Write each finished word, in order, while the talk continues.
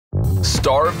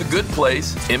Star of The Good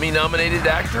Place, Emmy-nominated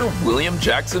actor William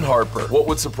Jackson Harper. What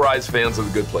would surprise fans of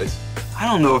The Good Place? I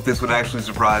don't know if this would actually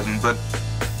surprise him, but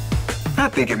I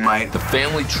think it might. The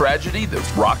family tragedy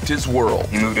that rocked his world.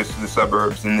 He moved us to the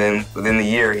suburbs, and then within the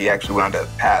year, he actually wound up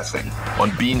passing.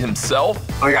 On being himself?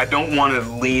 Like, I don't want to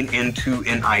lean into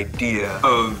an idea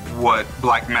of what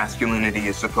black masculinity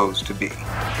is supposed to be.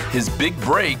 His big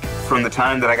break. From the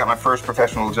time that I got my first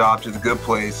professional job to The Good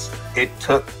Place, it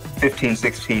took 15,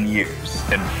 16 years.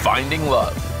 And finding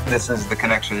love. This is the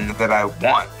connection that I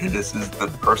want, and this is the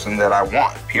person that I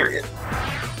want, period.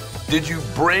 Did you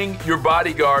bring your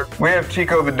bodyguard? We have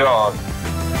Chico the dog.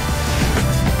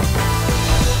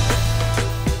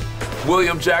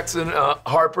 William Jackson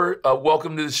Harper,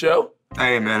 welcome to the show.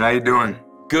 Hey man, how you doing?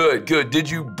 Good, good. Did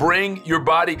you bring your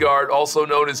bodyguard, also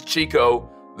known as Chico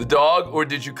the dog, or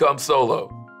did you come solo?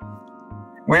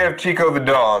 We have Chico the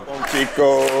dog.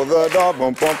 Chico the dog,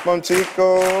 bum bum bum,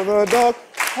 Chico the dog.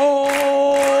 Oh.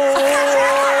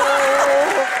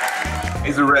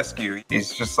 He's a rescue.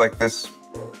 He's just like this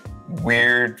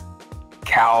weird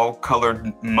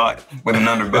cow-colored mutt with an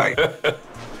underbite.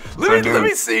 Let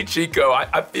me see Chico.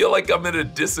 I feel like I'm at a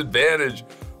disadvantage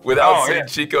without seeing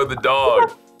Chico the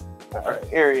dog. All right,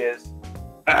 here he is.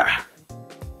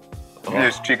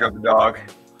 Here's Chico the dog.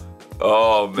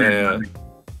 Oh, man.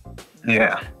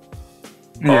 Yeah.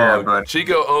 Yeah, but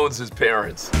Chico owns his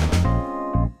parents.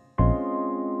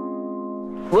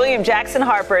 William Jackson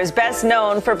Harper is best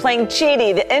known for playing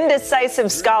Chidi, the indecisive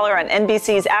scholar on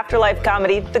NBC's afterlife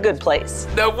comedy, The Good Place.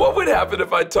 Now, what would happen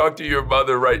if I talked to your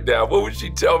mother right now? What would she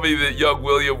tell me that young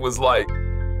William was like?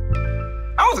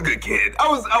 I was a good kid. I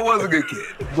was a good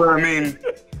kid. But I mean,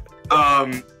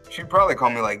 she'd probably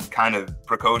call me like kind of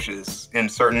precocious in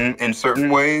certain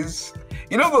ways.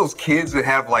 You know those kids that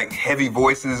have like heavy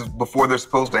voices before they're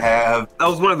supposed to have? I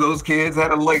was one of those kids. I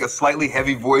had like a slightly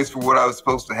heavy voice for what I was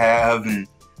supposed to have. And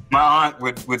my aunt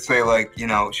would say like, you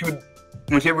know, she would,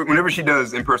 whenever she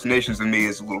does impersonations of me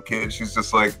as a little kid, she's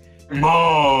just like,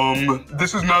 Mom,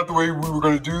 this is not the way we were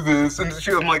gonna do this. And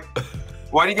I'm like,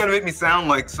 why do you gotta make me sound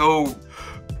like so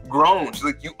grown? She's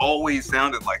like, you always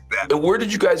sounded like that. And where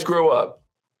did you guys grow up?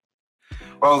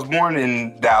 Well, I was born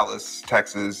in Dallas,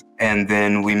 Texas, and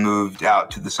then we moved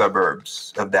out to the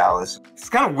suburbs of Dallas. It's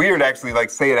kind of weird, actually, like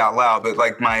say it out loud, but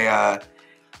like my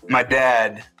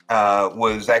dad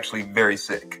was actually very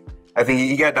sick. I think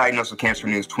he got diagnosed with cancer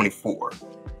when he was 24,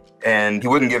 and he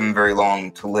wasn't given very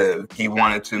long to live. He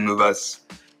wanted to move us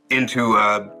into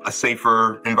a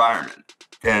safer environment,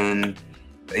 and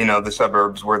you know, the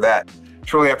suburbs were that.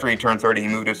 Shortly after he turned 30, he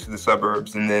moved us to the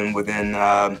suburbs, and then within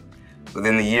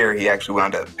the year, he actually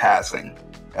wound up passing.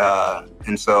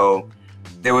 And so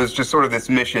there was just sort of this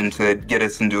mission to get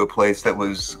us into a place that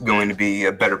was going to be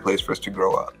a better place for us to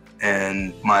grow up.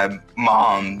 And my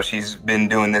mom, she's been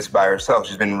doing this by herself.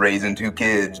 She's been raising 2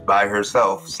 kids by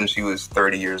herself since she was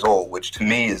 30 years old, which to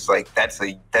me is like, that's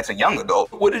a young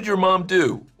adult. What did your mom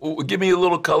do? Give me a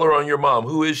little color on your mom.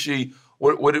 Who is she?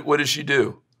 What does she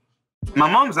do? My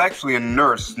mom's actually a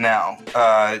nurse now.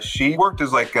 She worked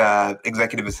as like a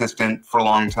executive assistant for a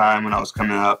long time when I was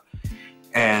coming up.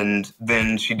 And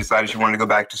then she decided she wanted to go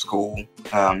back to school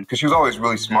because she was always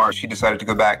really smart. She decided to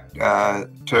go back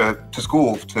to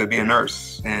school to be a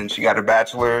nurse, and she got her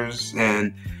bachelor's.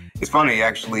 And it's funny,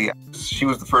 actually, she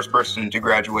was the first person to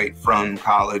graduate from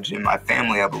college in my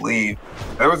family, I believe.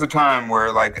 There was a time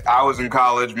where like I was in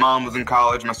college, mom was in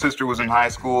college, my sister was in high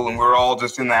school, and we were all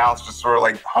just in the house just sort of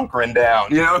like hunkering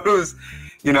down. You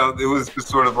know, it was just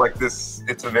sort of like this,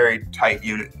 it's a very tight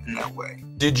unit in that way.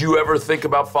 Did you ever think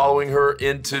about following her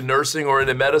into nursing or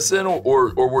into medicine,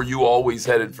 or were you always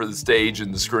headed for the stage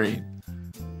and the screen?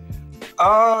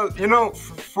 You know,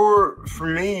 for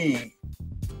me,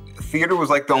 theater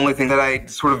was like the only thing that I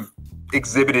sort of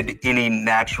exhibited any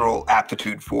natural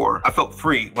aptitude for. I felt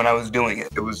free when I was doing it.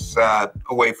 It was a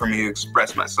way for me to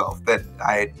express myself that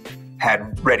I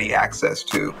had ready access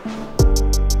to.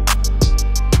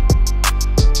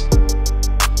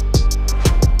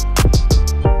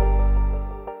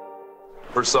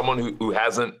 For someone who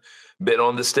hasn't been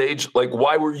on the stage, like,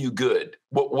 why were you good?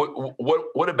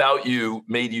 What about you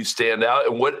made you stand out,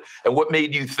 and what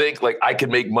made you think like I could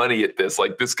make money at this?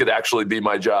 Like this could actually be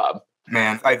my job.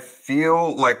 Man, I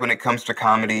feel like when it comes to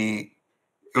comedy,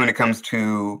 when it comes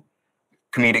to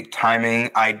comedic timing,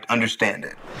 I understand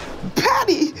it.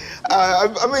 Patty!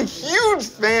 I'm a huge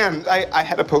fan. I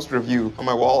had a poster of you on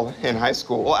my wall in high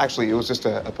school. Well, actually, it was just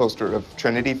a poster of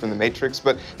Trinity from The Matrix,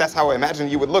 but that's how I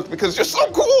imagined you would look because you're so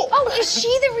cool! Oh, is she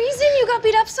the reason you got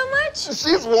beat up so much?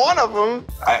 She's one of them.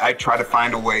 I try to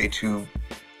find a way to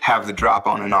have the drop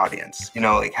on an audience? You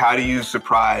know, like, how do you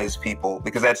surprise people?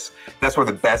 Because that's where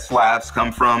the best laughs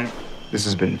come from. This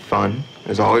has been fun,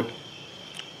 as always.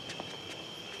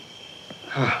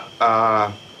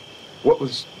 What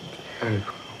was,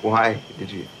 why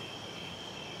did you,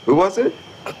 who was it?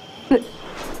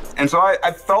 And so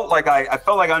I felt like I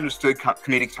understood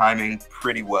comedic timing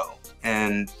pretty well,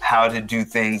 and how to do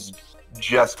things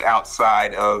just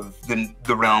outside of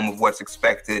the realm of what's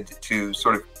expected to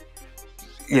sort of,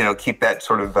 you know, keep that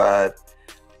sort of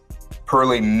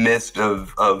pearly mist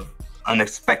of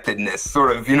unexpectedness,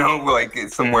 sort of, you know, like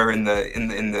it's somewhere in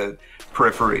the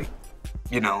periphery.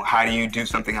 You know, how do you do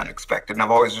something unexpected? And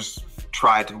I've always just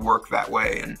tried to work that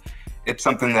way, and it's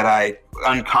something that I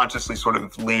unconsciously sort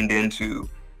of leaned into,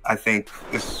 I think,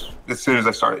 as soon as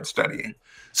I started studying.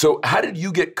 So how did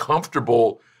you get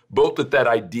comfortable both with that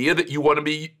idea that you want to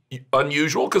be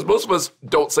unusual? Because most of us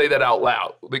don't say that out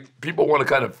loud. Like, people want to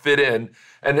kind of fit in.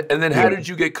 And then how did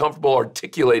you get comfortable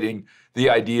articulating the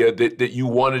idea that you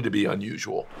wanted to be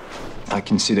unusual? I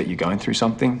can see that you're going through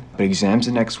something, but exams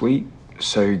are next week.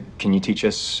 So can you teach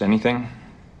us anything?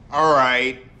 All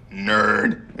right,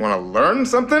 nerd. Want to learn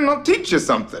something? I'll teach you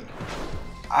something.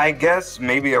 I guess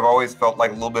maybe I've always felt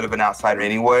like a little bit of an outsider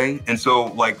anyway. And so,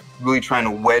 like, really trying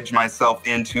to wedge myself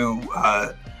into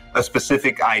a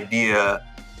specific idea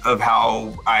of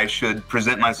how I should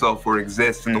present myself or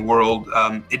exist in the world,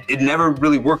 it never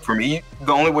really worked for me.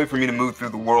 The only way for me to move through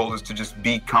the world is to just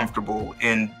be comfortable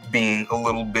in being a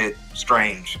little bit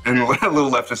strange and a little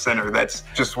left of center. That's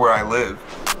just where I live.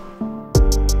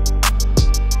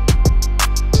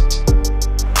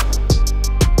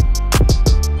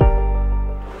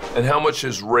 And how much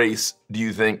has race, do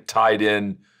you think, tied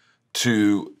in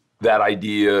to that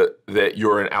idea that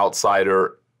you're an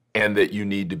outsider and that you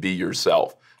need to be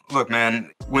yourself? Look,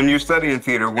 man, when you're studying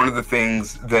theater, one of the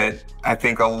things that I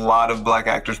think a lot of Black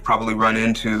actors probably run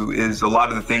into is a lot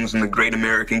of the things in the great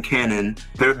American canon.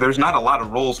 There's not a lot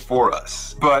of roles for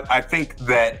us. But I think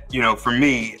that, you know, for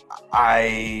me,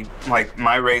 my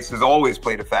race has always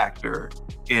played a factor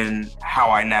in how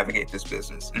I navigate this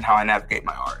business and how I navigate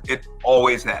my art. It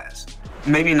always has.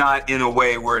 Maybe not in a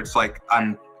way where it's like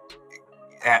I'm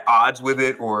at odds with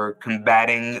it or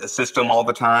combating a system all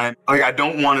the time. Like, I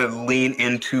don't want to lean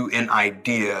into an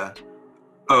idea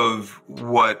of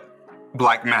what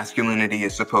Black masculinity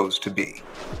is supposed to be.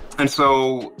 And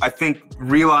so I think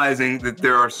realizing that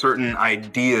there are certain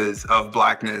ideas of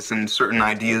Blackness and certain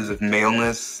ideas of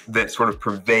maleness that sort of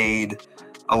pervade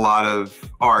a lot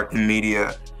of art and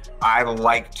media, I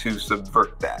like to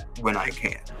subvert that when I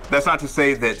can. That's not to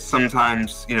say that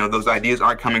sometimes, you know, those ideas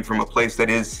aren't coming from a place that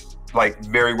is, like,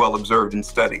 very well observed and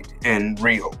studied and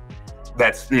real.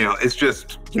 That's, you know, it's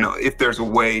just, you know, if there's a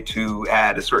way to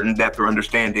add a certain depth or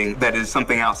understanding that is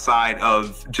something outside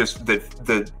of just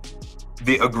the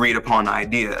agreed upon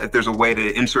idea, if there's a way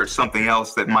to insert something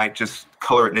else that might just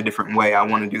color it in a different way, I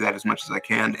want to do that as much as I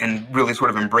can. And really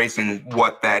sort of embracing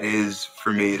what that is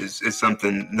for me is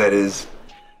something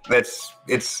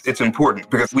it's important,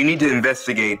 because we need to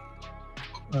investigate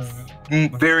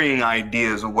varying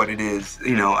ideas of what it is,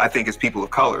 you know, I think as people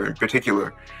of color in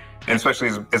particular, and especially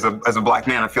as a Black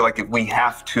man, I feel like we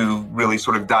have to really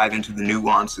sort of dive into the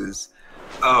nuances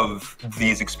of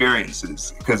these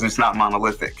experiences, because it's not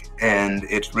monolithic, and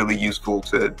it's really useful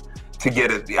to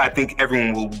get it. I think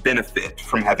everyone will benefit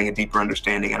from having a deeper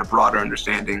understanding and a broader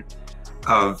understanding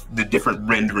of the different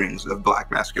renderings of Black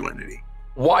masculinity.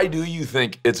 Why do you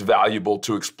think it's valuable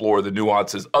to explore the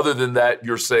nuances? Other than that,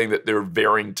 you're saying that there are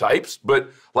varying types,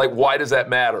 but, like, why does that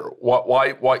matter?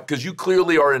 Why? Because you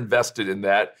clearly are invested in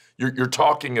that. You're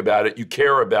talking about it. You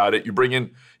care about it. You bring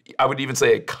in, I would even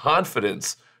say, a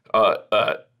confidence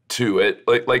to it.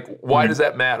 Like, why does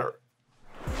that matter?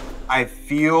 I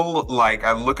feel like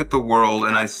I look at the world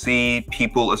and I see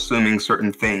people assuming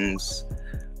certain things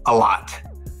a lot.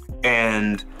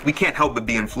 And we can't help but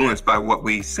be influenced by what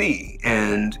we see.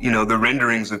 And, you know, the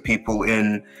renderings of people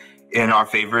in our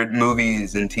favorite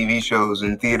movies and TV shows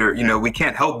and theater, you know, we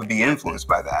can't help but be influenced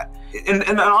by that.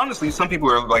 And honestly, some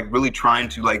people are, like, really trying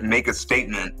to, like, make a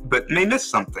statement, but may miss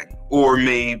something, or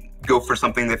may go for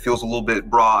something that feels a little bit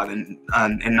broad and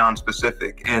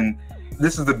non-specific. And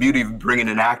this is the beauty of bringing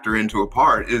an actor into a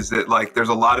part, is that, like, there's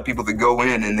a lot of people that go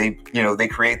in and they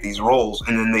create these roles,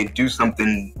 and then they do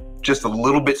something just a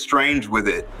little bit strange with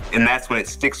it, and that's when it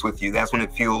sticks with you. That's when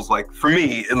it feels like, for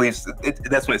me at least,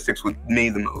 that's when it sticks with me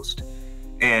the most.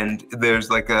 And there's,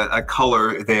 like, a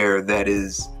color there that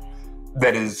is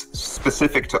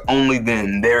specific to only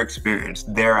them, their experience,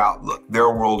 their outlook, their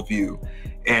worldview.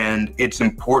 And it's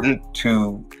important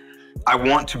I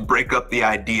want to break up the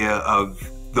idea of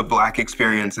the Black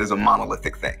experience as a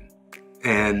monolithic thing.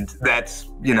 And that's,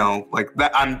 you know, like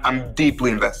that, I'm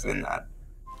deeply invested in that.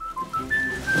 Be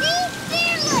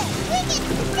fearless! We can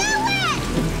do it!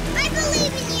 I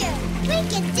believe in you! We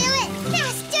can do it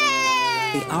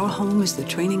faster! The Our Home is the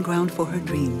training ground for her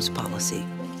dreams policy.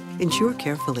 Insure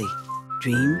carefully.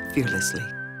 Dream fearlessly.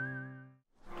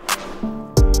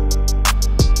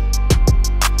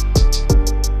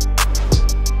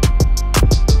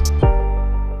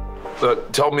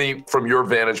 Tell me from your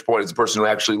vantage point as a person who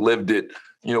actually lived it,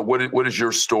 you know, what is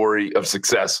your story of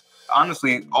success?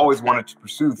 Honestly, always wanted to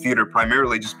pursue theater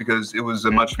primarily just because it was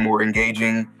a much more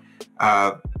engaging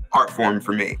art form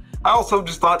for me. I also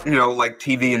just thought, you know, like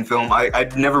TV and film,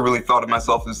 I'd never really thought of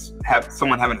myself as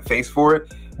someone having a face for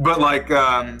it. But like,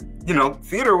 you know,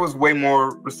 theater was way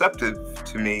more receptive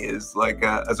to me as like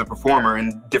as a performer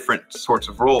in different sorts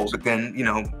of roles. But then, you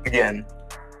know, again,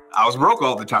 I was broke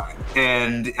all the time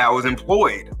and I was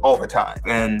employed all the time.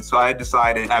 And so I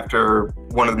decided after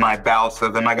one of my bouts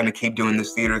of, am I going to keep doing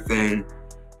this theater thing?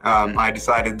 I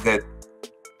decided that,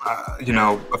 you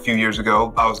know, a few years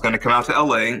ago, I was going to come out to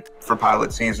LA for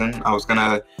pilot season. I was going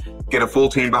to get a full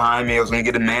team behind me. I was going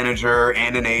to get a manager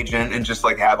and an agent and just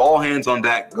like have all hands on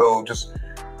deck, go just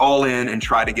all in and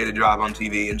try to get a job on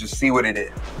TV and just see what it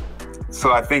is.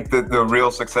 So I think that the real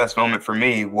success moment for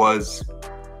me was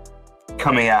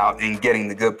coming out and getting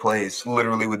The Good Place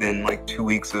literally within like 2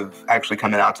 weeks of actually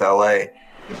coming out to LA.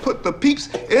 You put the peeps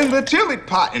in the chili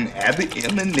pot and add the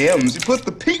M&Ms. You put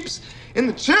the peeps in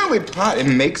the chili pot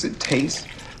and makes it taste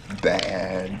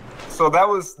bad. So that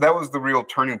was the real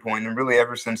turning point, and really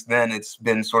ever since then it's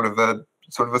been sort of a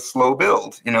slow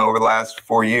build, you know, over the last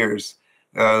 4 years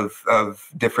of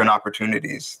different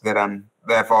opportunities that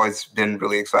I've always been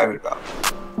really excited about.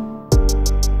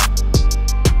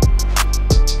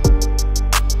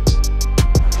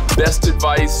 Best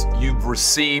advice you've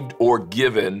received or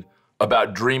given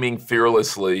about dreaming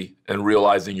fearlessly and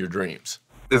realizing your dreams?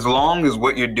 As long as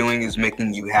what you're doing is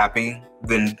making you happy,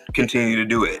 then continue to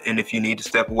do it. And if you need to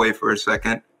step away for a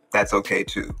second, that's okay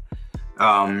too.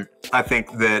 I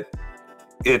think that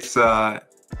it's,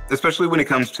 especially when it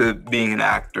comes to being an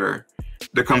actor,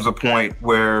 there comes a point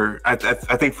where I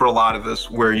think for a lot of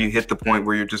us where you hit the point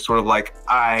where you're just sort of like,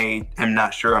 I am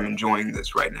not sure I'm enjoying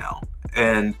this right now.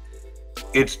 And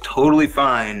it's totally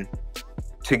fine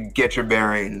to get your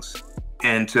bearings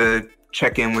and to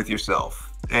check in with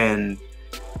yourself. And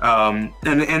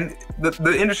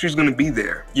the industry's going to be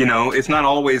there. You know, it's not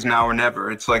always now or never.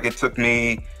 It's like it took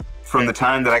me from the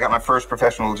time that I got my first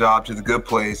professional job to The Good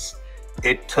Place,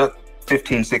 it took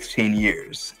 15, 16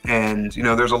 years. And, you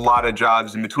know, there's a lot of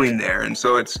jobs in between there. And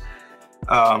so it's,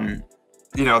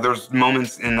 you know, there's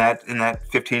moments in that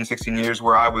 15, 16 years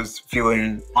where I was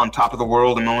feeling on top of the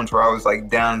world, and moments where I was like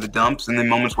down in the dumps, and then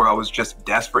moments where I was just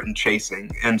desperate and chasing.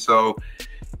 And so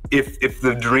if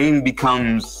the dream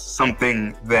becomes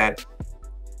something that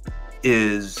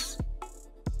is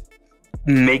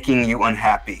making you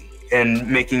unhappy and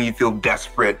making you feel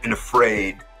desperate and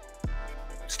afraid,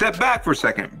 step back for a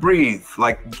second, breathe,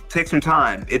 like take some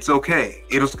time. It's okay.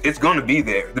 It's going to be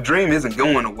there. The dream isn't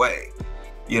going away.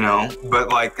 You know, but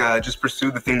like just pursue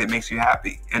the thing that makes you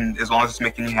happy. And as long as it's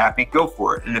making you happy, go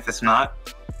for it. And if it's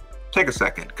not, take a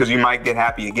second, because you might get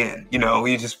happy again. You know,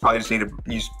 you probably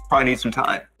need some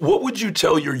time. What would you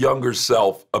tell your younger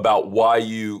self about why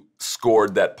you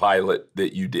scored that pilot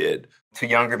that you did? To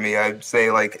younger me, I'd say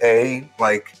like,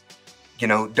 you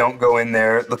know, don't go in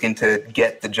there looking to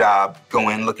get the job. Go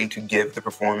in looking to give the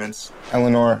performance.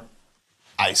 Eleanor,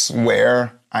 I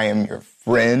swear I am your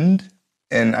friend,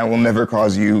 and I will never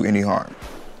cause you any harm.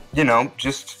 You know,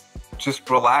 just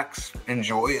relax,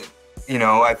 enjoy it. You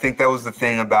know, I think that was the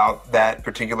thing about that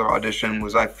particular audition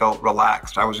was I felt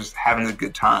relaxed. I was just having a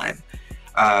good time.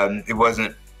 I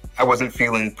wasn't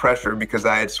feeling pressure because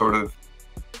I had sort of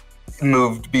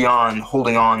moved beyond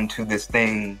holding on to this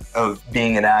thing of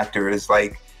being an actor as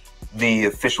like the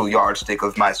official yardstick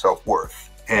of my self-worth.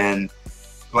 And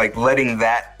like letting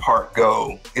that part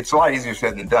go, it's a lot easier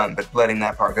said than done, but letting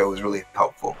that part go was really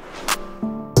helpful.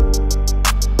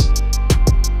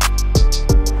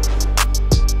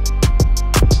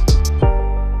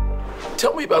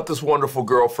 Tell me about this wonderful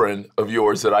girlfriend of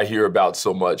yours that I hear about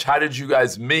so much. How did you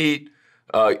guys meet?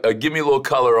 Give me a little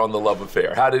color on the love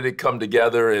affair. How did it come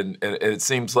together? And it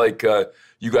seems like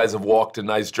you guys have walked a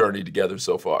nice journey together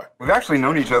so far. We've actually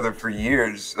known each other for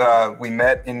years. We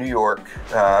met in New York.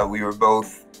 We were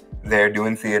both there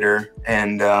doing theater.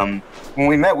 And when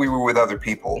we met, we were with other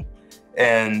people.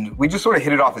 And we just sort of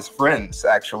hit it off as friends,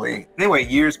 actually. Anyway,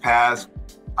 years passed.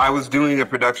 I was doing a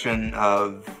production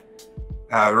of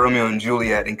Romeo and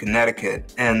Juliet in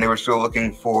Connecticut, and they were still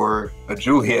looking for a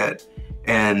Juliet.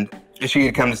 And she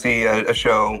had come to see a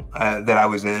show that I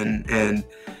was in, and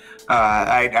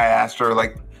I asked her,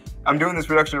 like, I'm doing this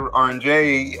production of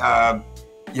R&J,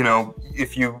 you know,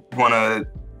 if you want to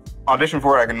audition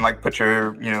for it, I can like put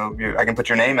your, you know, I can put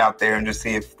your name out there and just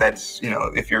see if that's, you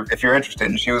know, if you're interested.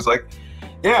 And she was like,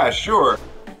 yeah, sure.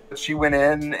 She went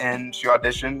in and she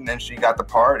auditioned and she got the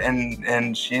part,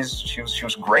 and she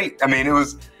was great. I mean, it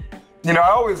was, you know, I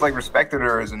always like respected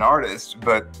her as an artist,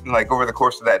 but like over the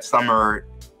course of that summer,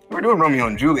 we were doing Romeo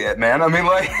and Juliet, man. I mean,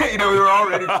 like, you know, we were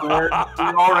already flirting. We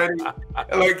were already,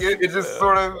 like, it just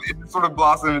sort of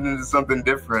blossomed into something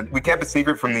different. We kept it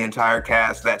secret from the entire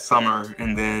cast that summer,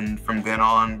 and then from then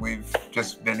on, we've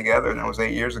just been together, and that was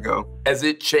 8 years ago. Has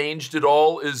it changed at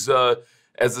all as the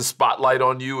spotlight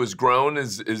on you has grown,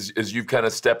 as you've kind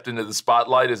of stepped into the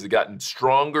spotlight? Has it gotten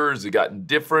stronger? Has it gotten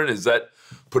different? Has that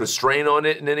put a strain on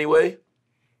it in any way?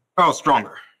 Oh,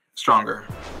 stronger.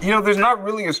 You know, there's not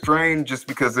really a strain, just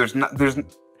because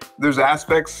there's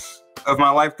aspects of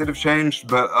my life that have changed,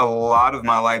 but a lot of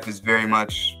my life is very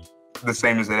much the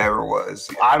same as it ever was.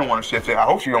 I don't want to shift it. I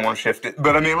hope you don't want to shift it,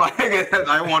 but I mean, like,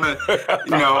 I want to,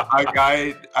 you know,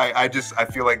 I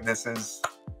feel like this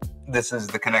is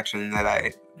the connection that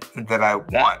I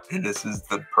want, and this is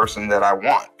the person that I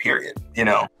want, period, you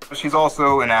know. She's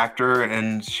also an actor,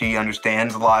 and she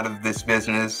understands a lot of this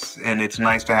business, and it's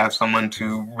nice to have someone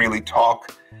to really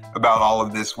talk about all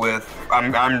of this with.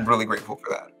 I'm really grateful for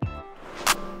that.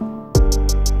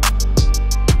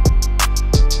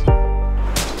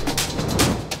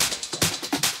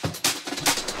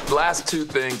 Last two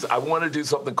things, I want to do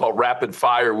something called rapid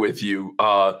fire with you,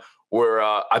 where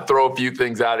I throw a few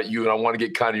things out at you, and I want to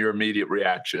get kind of your immediate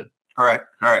reaction. All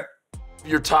right.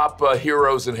 Your top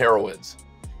heroes and heroines.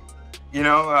 You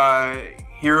know,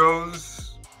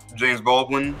 heroes, James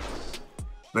Baldwin.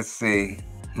 Let's see,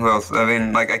 who else? I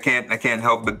mean, like, I can't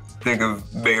help but think of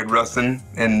Bayard Rustin,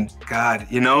 and God,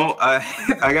 you know, I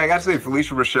gotta say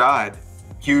Felicia Rashad,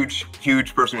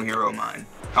 huge personal hero of mine.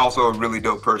 Also a really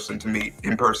dope person to meet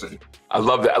in person. I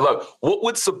love that. What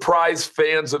would surprise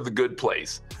fans of The Good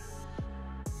Place?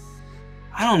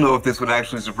 I don't know if this would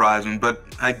actually surprise them, but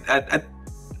I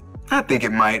think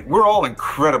it might. We're all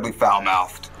incredibly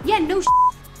foul-mouthed. Yeah, no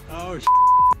Oh,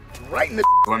 right in the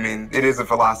I mean, it is a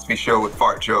philosophy show with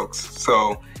fart jokes,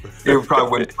 so it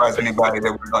probably wouldn't surprise anybody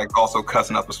that we're like also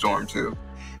cussing up a storm too.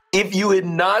 If you had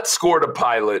not scored a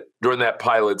pilot during that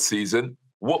pilot season,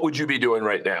 what would you be doing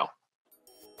right now?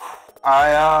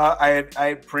 I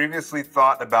had previously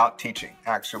thought about teaching,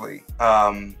 actually.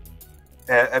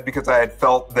 Because I had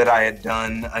felt that I had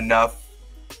done enough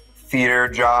theater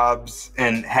jobs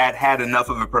and had enough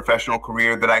of a professional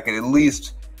career that I could at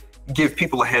least give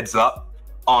people a heads up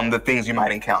on the things you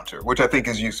might encounter, which I think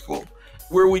is useful.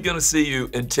 Where are we going to see you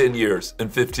in 10 years, in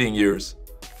 15 years?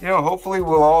 You know, hopefully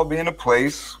we'll all be in a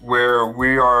place where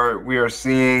we are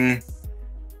seeing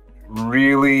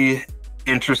really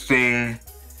interesting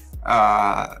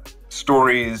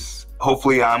stories.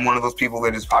 Hopefully I'm one of those people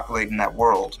that is populating that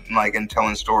world, like, and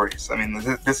telling stories. I mean,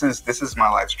 this is my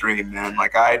life's dream, man.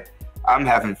 Like, I'm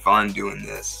having fun doing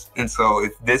this. And so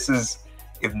if this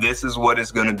is what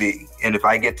it's gonna be, and if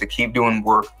I get to keep doing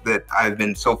work that I've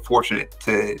been so fortunate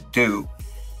to do,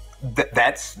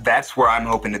 that's where I'm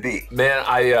hoping to be. Man,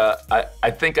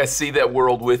 I think I see that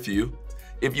world with you.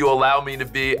 If you allow me to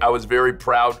be, I was very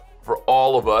proud for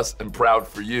all of us and proud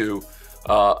for you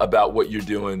about what you're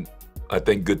doing. I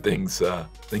think good things are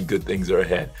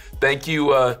ahead. Thank you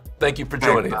for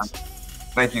joining us.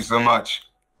 Thank you so much.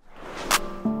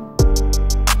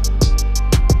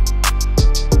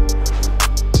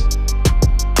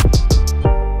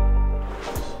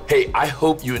 Hey, I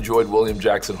hope you enjoyed William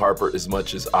Jackson Harper as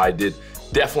much as I did.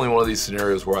 Definitely one of these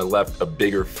scenarios where I left a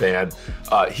bigger fan.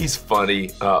 He's funny.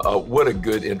 What a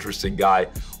good, interesting guy.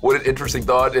 What an interesting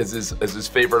thought, as his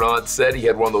favorite aunt said, he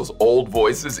had one of those old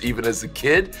voices even as a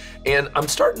kid. And I'm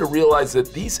starting to realize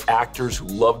that these actors who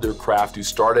love their craft, who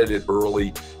started it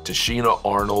early, Tashina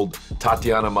Arnold,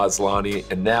 Tatiana Maslany,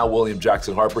 and now William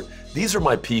Jackson Harper, these are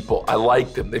my people. I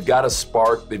like them. They've got a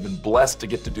spark. They've been blessed to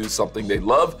get to do something they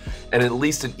love. And at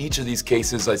least in each of these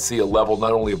cases, I see a level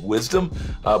not only of wisdom,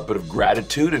 but of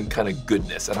gratitude and kind of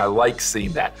goodness. And I like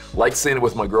seeing that. Like seeing it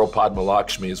with my girl Padma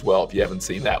Lakshmi as well, if you haven't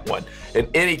seen that one. In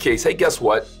any case, hey, guess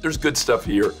what? There's good stuff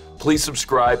here. Please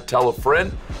subscribe, tell a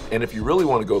friend, and if you really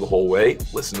want to go the whole way,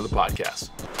 listen to the podcast.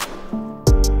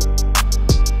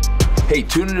 Hey,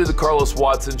 tune into the Carlos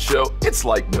Watson Show. It's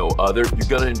like no other. You're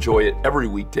going to enjoy it every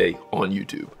weekday on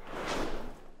YouTube.